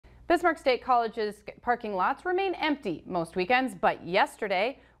Bismarck State College's parking lots remain empty most weekends, but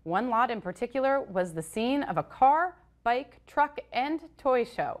yesterday, one lot in particular was the scene of a car, bike, truck, and toy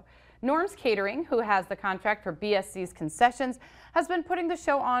show. Norm's Catering, who has the contract for BSC's concessions, has been putting the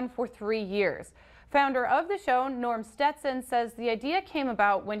show on for 3 years. Founder of the show, Norm Stetson, says the idea came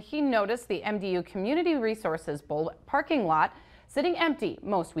about when he noticed the MDU Community Resources Bowl parking lot sitting empty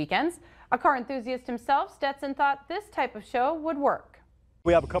most weekends. A car enthusiast himself, Stetson thought this type of show would work.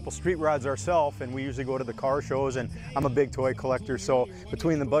 We have a couple street rods ourselves, and we usually go to the car shows, and I'm a big toy collector, so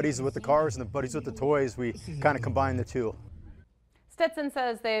between the buddies with the cars and the buddies with the toys, we kind of combine the two. Stetson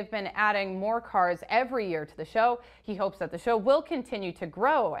says they've been adding more cars every year to the show. He hopes that the show will continue to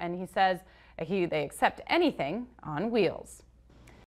grow, and he says they accept anything on wheels.